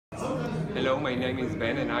Hello, my name is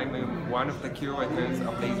Ben and I'm one of the curators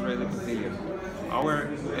of the Israeli Pavilion. Our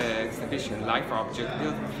exhibition, LifeObject,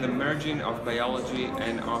 deals with the merging of biology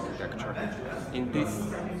and architecture. In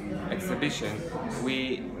this exhibition,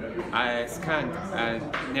 we scanned a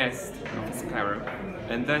nest of a sparrow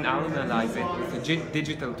and then analyze it with a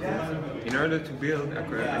digital tool in order to build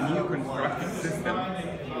a new constructive system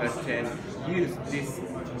that can use this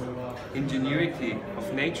ingenuity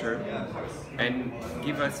of nature and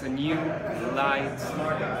give us a new, light,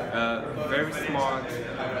 very smart,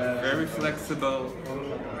 very flexible,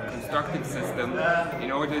 constructive system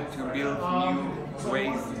in order to build new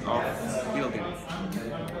ways of buildings.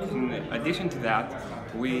 In addition to that,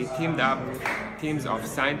 we teamed up teams of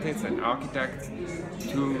scientists and architects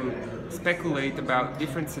to speculate about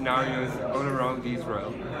different scenarios all around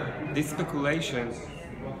Israel. This speculation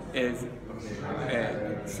is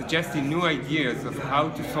suggesting new ideas of how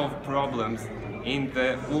to solve problems in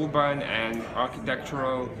the urban and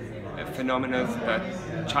architectural phenomena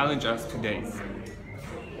that challenge us today.